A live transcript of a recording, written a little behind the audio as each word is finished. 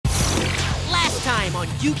time on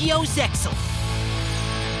Yu-Gi-Oh! ZEXAL.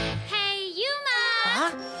 Hey, Yuma!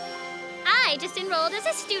 Huh? I just enrolled as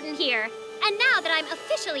a student here. And now that I'm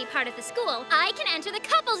officially part of the school, I can enter the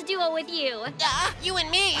couples duo with you. You and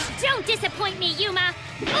me? Don't disappoint me, Yuma,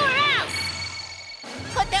 or else!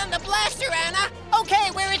 Put down the blaster, Anna!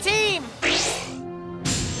 Okay, we're a team!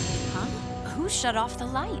 Huh? Who shut off the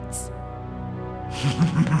lights?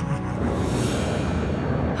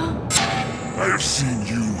 I have seen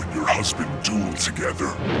you and your husband duel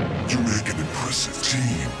together. You make an impressive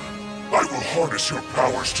team. I will harness your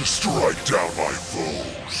powers to strike down my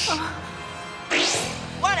foes.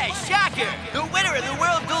 What a shocker! The winner of the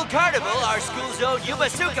World Duel Carnival, our school's own Yuma,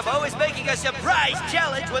 is making a surprise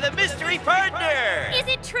challenge with a mystery partner! Is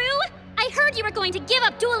it true? I heard you were going to give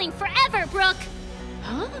up dueling forever, Brooke.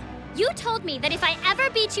 Huh? You told me that if I ever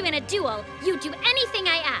beat you in a duel, you'd do anything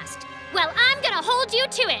I asked. Well, I'm gonna hold you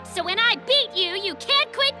to it, so when I beat you, you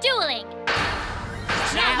can't quit dueling.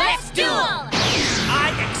 Now let's duel!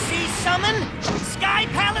 I exceed summon Sky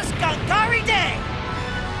Palace Gangari Day!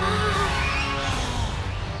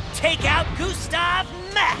 Take out Gustav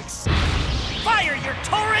Max! Fire your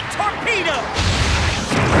Torrent Torpedo!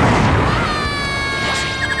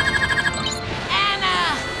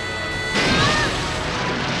 Anna!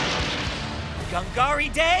 Gangari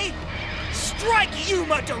Day? Strike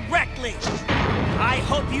Yuma directly! I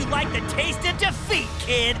hope you like the taste of defeat,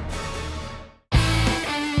 kid!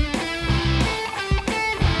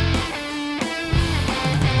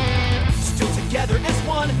 Still together as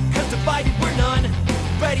one, 'cause divided we're none.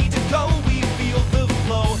 Ready to go, we feel the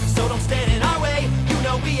flow. So don't stand in our way, you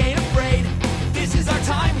know we ain't afraid. This is our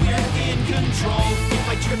time, we're in control. If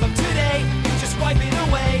I trip up today, you just wipe it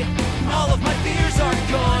away. All of my fears are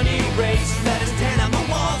gone erased. Let us tear down the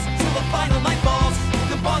walls till the final light falls.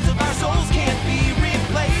 The bonds of our souls can't be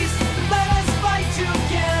replaced. Let us fight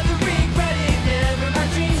together, regretting never our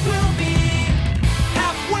dreams will be.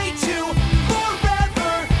 Halfway to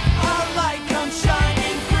forever, our light comes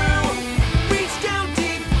shining through. Reach down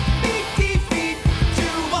deep, beat defeat, do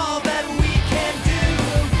all that we can do.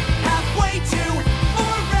 Halfway to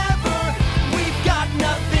forever, we've got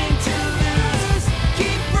nothing to lose.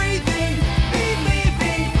 Keep breathing,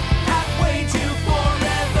 believing, halfway to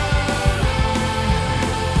forever.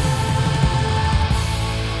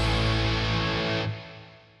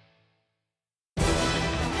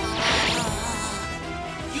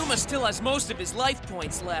 Yuma still has most of his life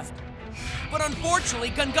points left. But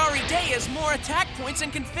unfortunately, Gangari Day has more attack points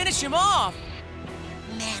and can finish him off.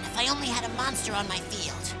 Man, if I only had a monster on my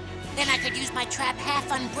field. Then I could use my trap half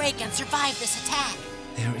unbreak and survive this attack.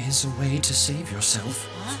 There is a way to save yourself.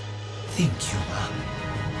 Huh? Think, Yuma.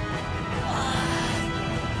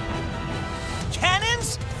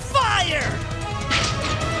 Cannons, fire!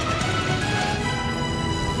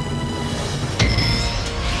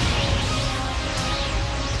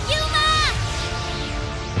 Yuma!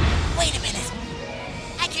 Wait a minute.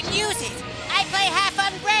 I can use it. I play half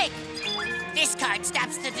unbreak. This card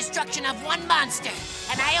stops the destruction of one monster,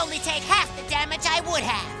 and I only take half the damage I would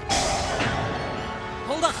have.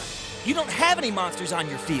 Hold on. You don't have any monsters on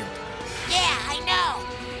your field. Yeah, I know.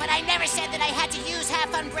 But I never said that I had to use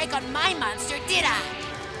half unbreak on my monster, did I?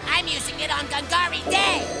 I'm using it on Gangari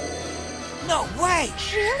Day. No way!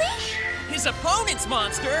 Really? His opponent's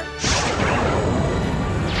monster.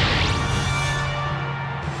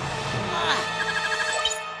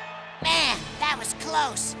 Man, that was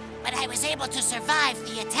close. But I was able to survive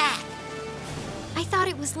the attack. I thought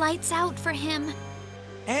it was lights out for him.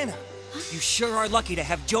 Anna, you sure are lucky to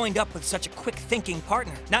have joined up with such a quick-thinking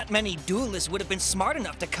partner. Not many duelists would have been smart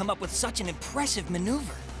enough to come up with such an impressive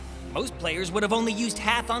maneuver. Most players would have only used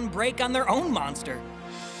half unbreak on their own monster.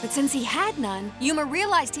 But since he had none, Yuma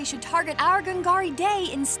realized he should target our Gangari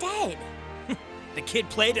Day instead. The kid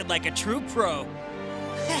played it like a true pro.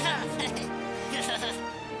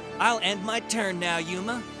 I'll end my turn now,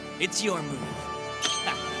 Yuma. It's your move.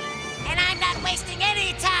 And I'm not wasting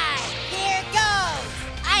any time. Here goes.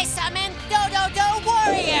 I summon Do-Do-Do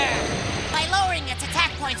Warrior. By lowering its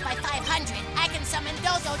attack points by 500, I can summon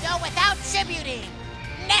Do-Do-Do without tributing.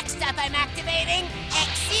 Next up, I'm activating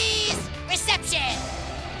Xyz Reception.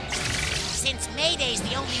 Since Mayday's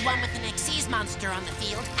the only one with an Xyz monster on the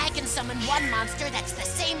field, I can summon one monster that's the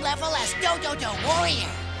same level as Do-Do-Do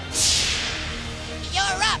Warrior.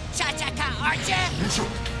 You're up, Cha-Cha-Ka Archer!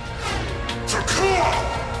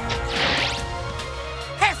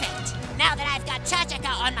 Perfect! Now that I've got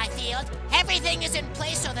Cha-Cha-Ka on my field, everything is in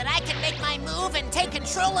place so that I can make my move and take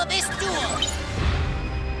control of this duel.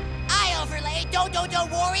 I overlay Do-Do-Do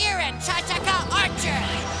Warrior and Cha-Cha-Ka Archer.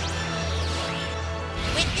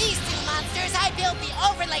 With these two monsters, I build the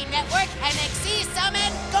overlay network and exceed I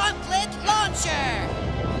summon Gauntlet Launcher!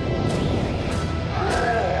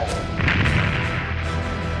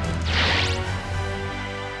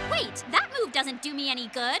 Wait, that move doesn't do me any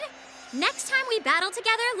good. Next time we battle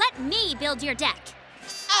together, let me build your deck.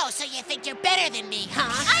 Oh, so you think you're better than me, huh?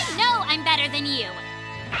 I know I'm better than you.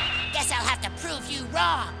 Guess I'll have to prove you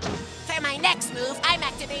wrong. For my next move, I'm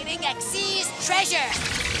activating Xyz's Treasure.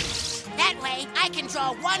 That way, I can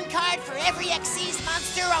draw one card for every Xyz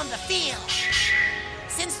monster on the field.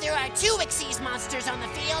 Since there are 2 Xyz monsters on the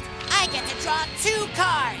field, I get to draw 2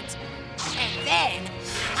 cards. And then,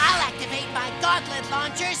 I'll activate my Gauntlet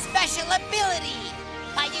Launcher's special ability.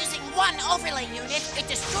 By using 1 overlay unit, it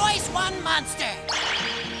destroys 1 monster.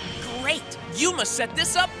 Great! Yuma set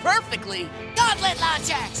this up perfectly! Gauntlet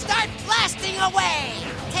Launcher, start blasting away!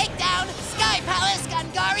 Take down Sky Palace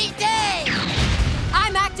Gungari Day!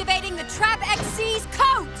 I'm activating the Trap XC's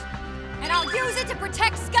coat! And I'll use it to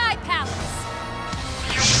protect Sky Palace!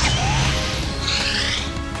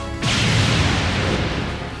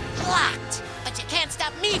 Blocked! But you can't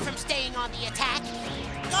stop me from staying on the attack!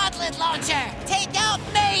 Gauntlet Launcher, take out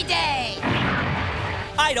Mayday!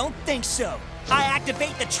 I don't think so. I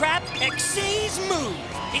activate the Trap Xyz move.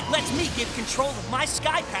 It lets me give control of my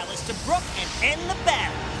Sky Palace to Brook and end the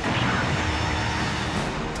battle.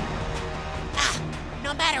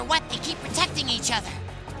 No matter what, they keep protecting each other.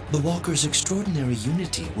 The Walker's extraordinary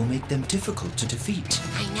unity will make them difficult to defeat.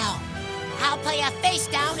 I know. I'll play a face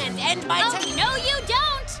down and end my turn. Oh, no you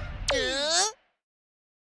don't!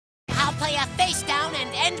 I'll play a face down and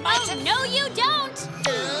end my turn. Oh, no you don't!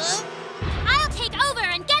 I'll take over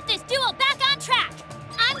and get this duel back on track.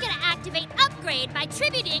 I'm gonna activate Upgrade by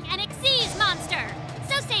tributing an Xyz monster.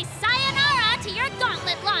 So say sayonara to your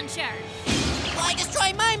Gauntlet Launcher. Why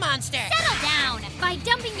destroy my monster? Settle down! By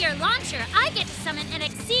dumping your launcher, I get to summon an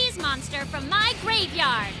Xyz monster from my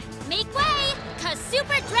graveyard. Make way, cause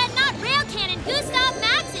Super Dreadnought Rail Cannon Gustav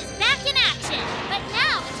Max is back in action. But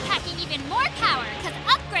now it's packing even more power, cause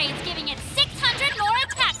Upgrade's giving it 600 more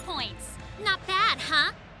attack points. Not bad,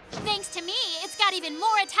 huh? Thanks to me, it's got even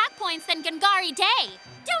more attack points than Gungari Day.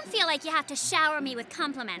 Don't feel like you have to shower me with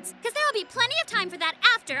compliments, because there'll be plenty of time for that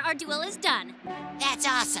after our duel is done. That's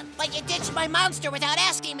awesome, but you ditched my monster without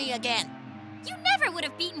asking me again. You never would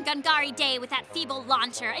have beaten Gungari Day with that feeble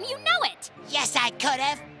launcher, and you know it! Yes, I could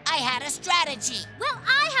have. I had a strategy. Well,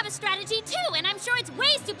 I have a strategy too, and I'm sure it's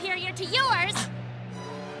way superior to yours.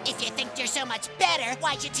 If you think you're so much better,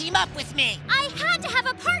 why'd you team up with me? I had to have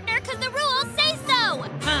a partner because the rules say so!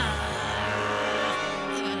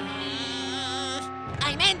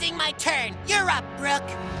 I'm ending my turn. You're up, Brooke.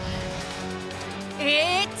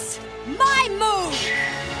 It's my move!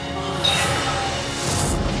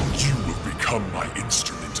 You will become my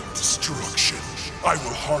instrument of destruction. I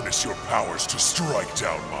will harness your powers to strike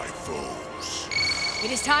down my foes. It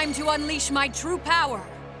is time to unleash my true power.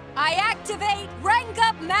 I activate Rank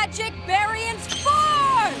Up Magic Barian's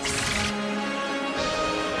Force!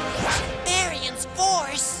 Barian's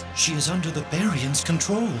Force? She is under the Barian's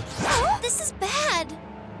control. Oh, this is bad.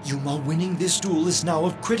 Yuma winning this duel is now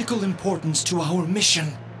of critical importance to our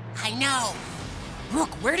mission. I know.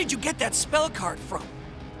 Brooke, where did you get that spell card from?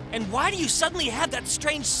 And why do you suddenly have that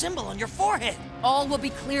strange symbol on your forehead? All will be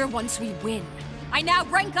clear once we win. I now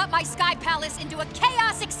rank up my Sky Palace into a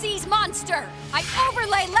Chaos Xyz monster. I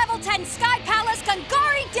overlay level 10 Sky Palace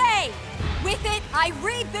Gungari Day. With it, I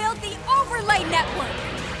rebuild the overlay network.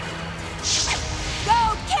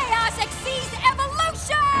 Go Chaos Xyz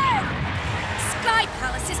Evolution! Sky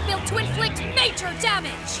Palace is built to inflict major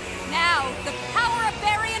damage. Now, the power of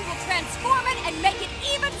Barian will transform it and make it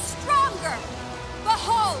even stronger.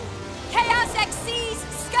 Behold, Chaos Xyz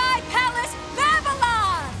Sky Palace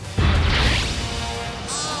Babylon!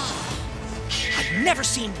 I've never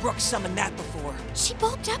seen Brooke summon that before. She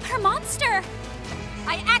bulked up her monster.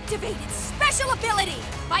 I activated special ability.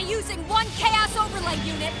 By using 1 Chaos Overlay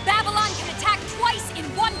unit, Babylon can attack twice in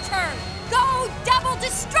 1 turn. Go double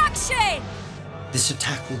destruction! This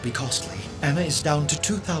attack will be costly. Anna is down to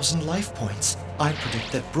 2,000 life points. I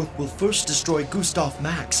predict that Brooke will first destroy Gustav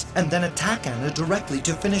Max and then attack Anna directly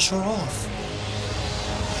to finish her off.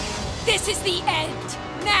 This is the end.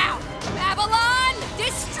 Now, Babylon,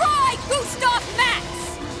 destroy Gustav Max!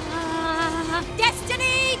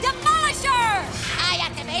 Destiny Demolisher! I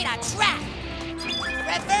activate a trap.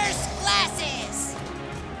 Reverse glasses.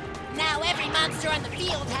 Now every monster on the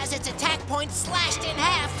field has its attack points slashed in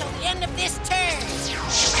half till the end of this turn.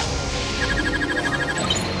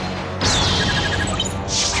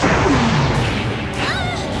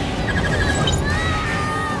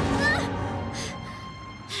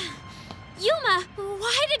 Yuma,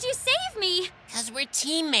 why did you save me? 'Cause we're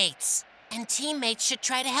teammates. And teammates should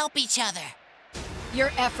try to help each other.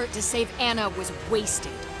 Your effort to save Anna was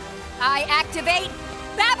wasted. I activate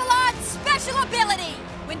Babylon's special ability!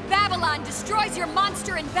 When Babylon destroys your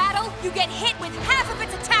monster in battle, you get hit with half of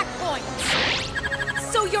its attack points.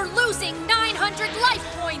 So you're losing 900 life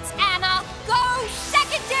points, Anna! Go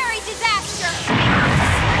secondary disaster!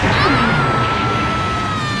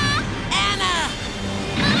 Anna!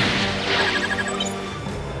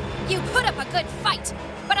 You put up a good fight,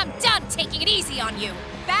 but I'm done taking it easy on you.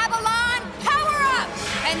 Babylon, power up!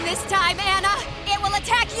 And this time, Anna, it will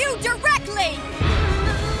attack you directly!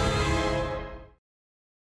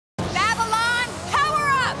 Babylon, power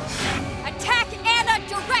up! Attack Anna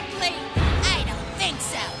directly! I don't think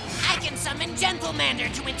so. I can summon Gentlemander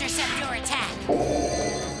to intercept your attack.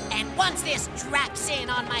 And once this drops in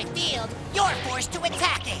on my field, you're forced to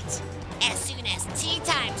attack it. As soon as tea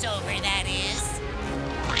time's over, that is.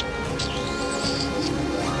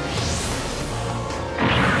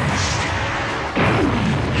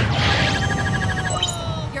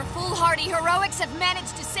 Your foolhardy heroics have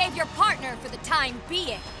managed to save your partner for the time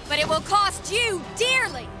being, but it will cost you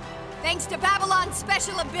dearly. Thanks to Babylon's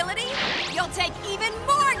special ability, you'll take even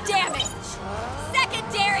more damage.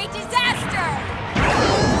 Secondary disaster!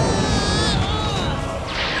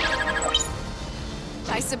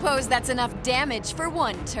 I suppose that's enough damage for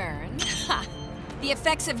one turn. Ha! The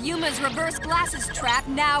effects of Yuma's reverse glasses trap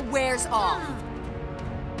now wears off.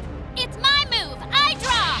 It's my move! I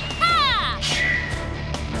draw! Ha!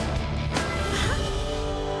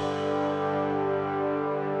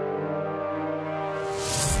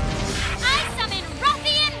 I summon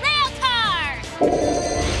Ruffian Railcar!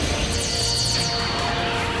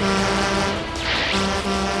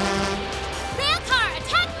 Railcar,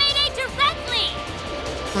 attack Mayday directly!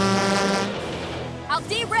 I'll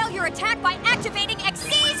derail your attack by activating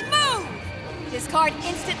Xyz's move! This card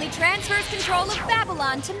instantly transfers control of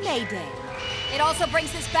Babylon to Mayday. It also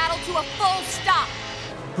brings this battle to a full stop.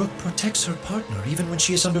 Brooke protects her partner even when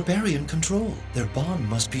she is under Barian control. Their bond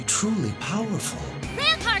must be truly powerful.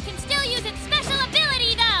 Railcar can still use its special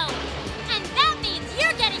ability, though! And that means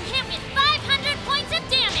you're getting hit with 500 points of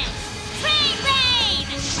damage! Train Rain!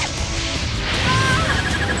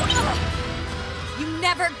 You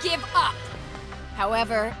never give up!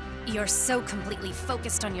 However, you're so completely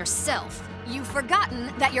focused on yourself, you've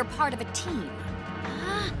forgotten that you're part of a team.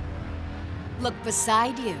 Look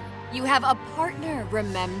beside you. You have a partner,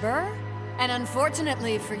 remember? And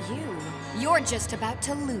unfortunately for you, you're just about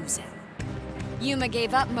to lose him. Yuma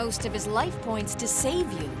gave up most of his life points to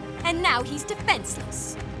save you, and now he's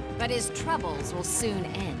defenseless. But his troubles will soon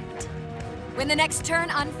end. When the next turn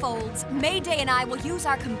unfolds, Mayday and I will use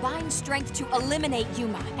our combined strength to eliminate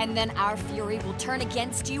Yuma, and then our fury will turn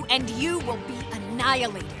against you, and you will be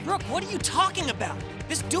annihilated. Brooke, what are you talking about?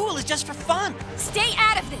 This duel is just for fun. Stay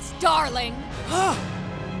out of this, darling!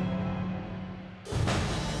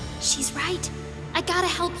 She's right. I gotta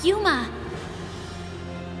help Yuma.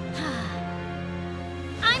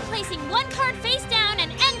 I'm placing one card face down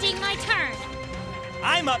and ending my turn.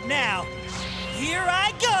 I'm up now. Here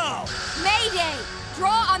I go! Mayday!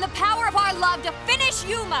 Draw on the power of our love to finish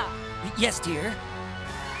Yuma! Yes, dear.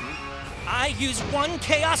 I use one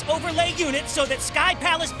Chaos Overlay unit so that Sky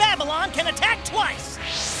Palace Babylon can attack twice!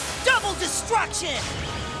 Double destruction!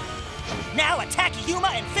 Now attack Yuma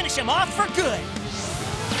and finish him off for good!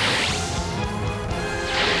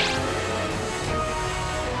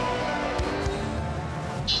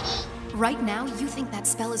 Right now, you think that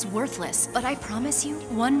spell is worthless, but I promise you,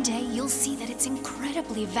 one day you'll see that it's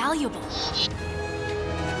incredibly valuable.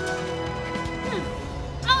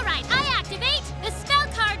 All right, I activate the spell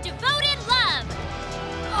card Devoted Love.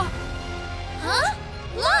 Huh?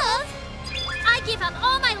 Love? I give up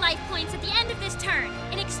all my life points at the end of this turn.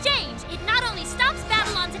 In exchange, it not only stops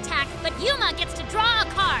Babylon's attack, but Yuma gets to draw a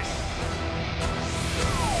card.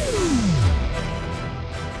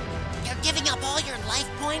 You're giving up all your life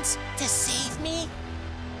points to save me?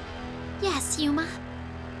 Yes, Yuma.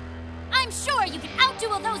 I'm sure you can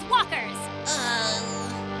outduel those walkers.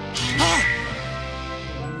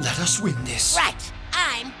 Let us win this. Right.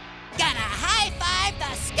 I'm gonna high-five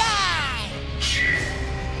the sky!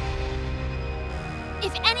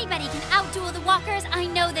 If anybody can outduel the walkers, I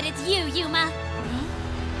know that it's you, Yuma.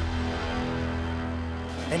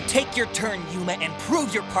 Then take your turn, Yuma, and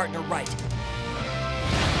prove your partner right.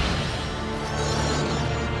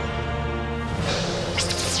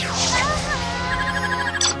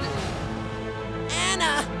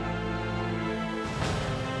 Anna!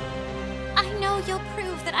 I know you'll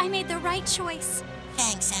prove that I made the right choice.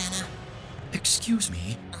 Thanks, Anna. Excuse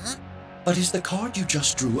me. Huh? But is the card you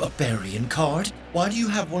just drew a Barian card? Why do you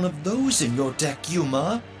have one of those in your deck,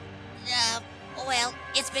 Yuma? Well,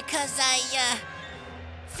 it's because I,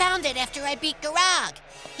 found it after I beat Garag.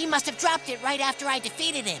 He must have dropped it right after I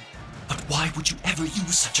defeated him. But why would you ever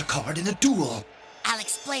use such a card in a duel? I'll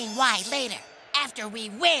explain why later, after we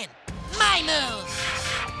win. My move!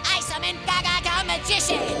 I summon Gaga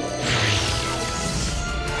Magician!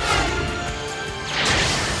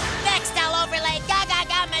 Next, I'll overlay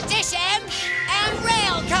Gaga Magician and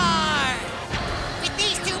Railcar! With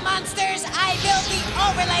these two monsters, I build the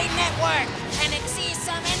Overlay Network and Exceed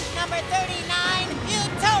Summon number 39,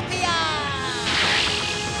 Utopia!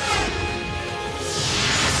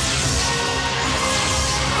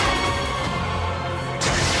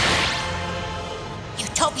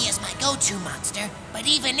 Utopia's my go-to monster, but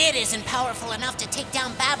even it isn't powerful enough to take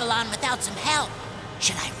down Babylon without some help.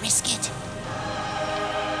 Should I risk it?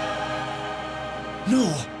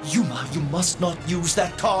 No, Yuma, you must not use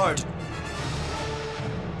that card.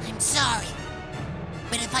 I'm sorry,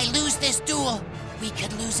 but if I lose this duel, we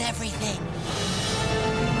could lose everything.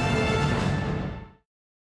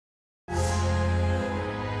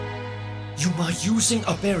 Yuma, using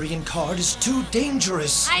a Barian card is too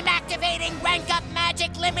dangerous. I'm activating Rank Up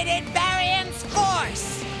Magic Limited Barian's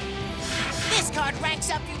Force! This card ranks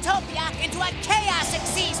up Utopia into a Chaos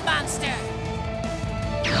Exceeds monster!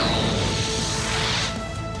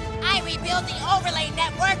 I rebuild the Overlay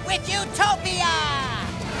Network with Utopia!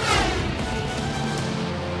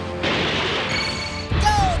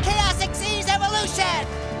 Go, Chaos Exceeds Evolution!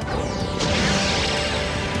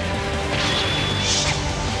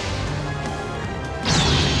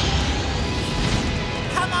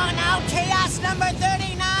 Come on now, Chaos number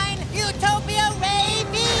 39, Utopia Ray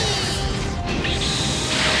V!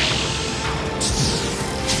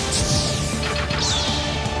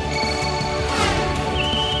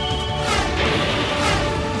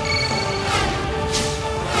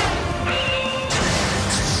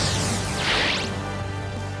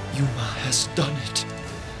 Yuma has done it.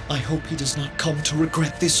 I hope he does not come to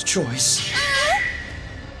regret this choice.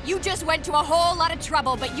 You just went to a whole lot of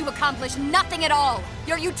trouble, but you accomplished nothing at all.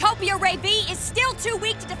 Your Utopia Ray V is still too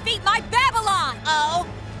weak to defeat my Babylon! Oh,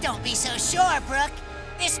 don't be so sure, Brooke.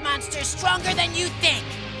 This monster's stronger than you think.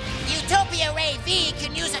 Utopia Ray V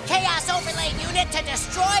can use a Chaos Overlay unit to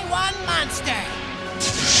destroy one monster.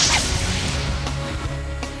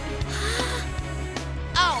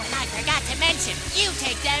 Oh, and I forgot to mention, you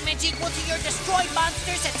take damage equal to your destroyed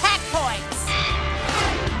monster's attack points.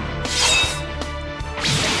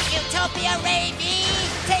 Utopia Ray V,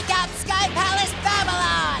 take out Sky Palace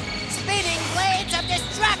Babylon! Spinning Blades of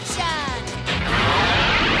Destruction!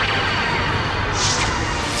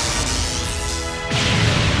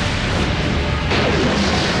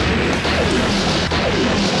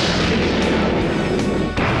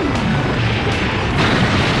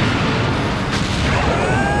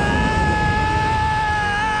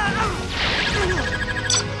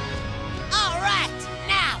 All right,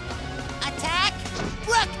 now, attack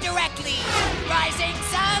Brooke directly! Rising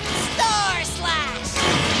Sun Star Slash!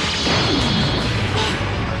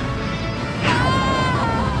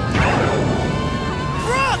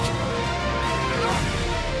 Brooke!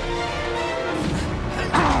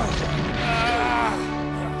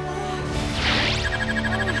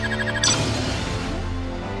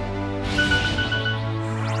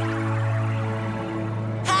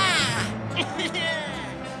 Ha!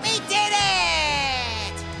 We did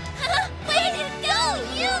it! Way to go,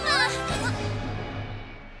 Yuma!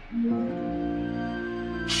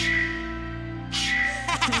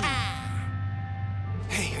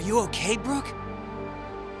 Hey, are you okay, Brooke?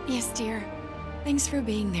 Yes, dear. Thanks for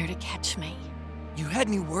being there to catch me. You had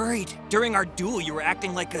me worried. During our duel, you were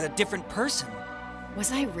acting like a different person.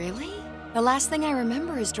 Was I really? The last thing I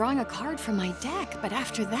remember is drawing a card from my deck, but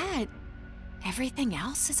after that, everything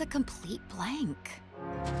else is a complete blank.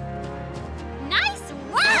 Nice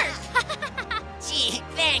work! Gee,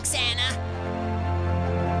 thanks, Anna.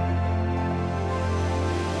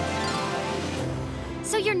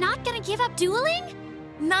 So you're not gonna give up dueling?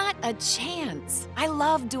 Not a chance. I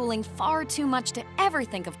love dueling far too much to ever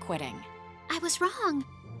think of quitting. I was wrong.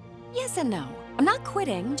 Yes and no. I'm not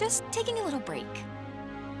quitting, just taking a little break.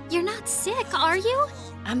 You're not sick, are you?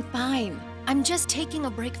 I'm fine. I'm just taking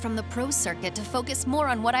a break from the pro circuit to focus more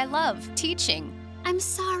on what I love, teaching. I'm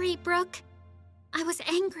sorry, Brooke. I was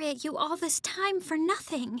angry at you all this time for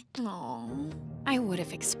nothing. Oh, I would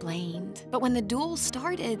have explained. But when the duel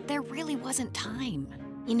started, there really wasn't time.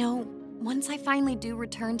 You know, once I finally do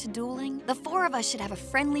return to dueling, the four of us should have a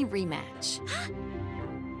friendly rematch.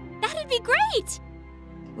 That'd be great!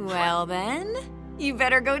 Well then, You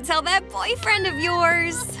better go tell that boyfriend of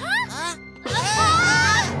yours.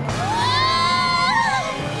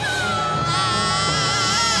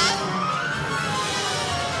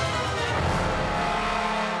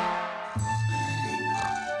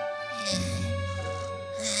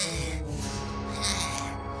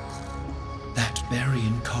 That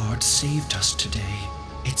Barian card saved us today.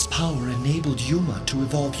 Its power enabled Yuma to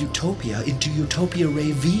evolve Utopia into Utopia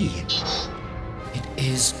Ray V. It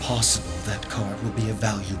is possible that card will be a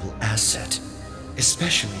valuable asset,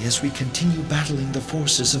 especially as we continue battling the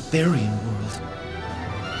forces of Barian World.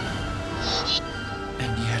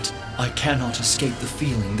 And yet, I cannot escape the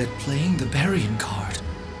feeling that playing the Barian card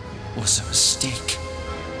was a mistake.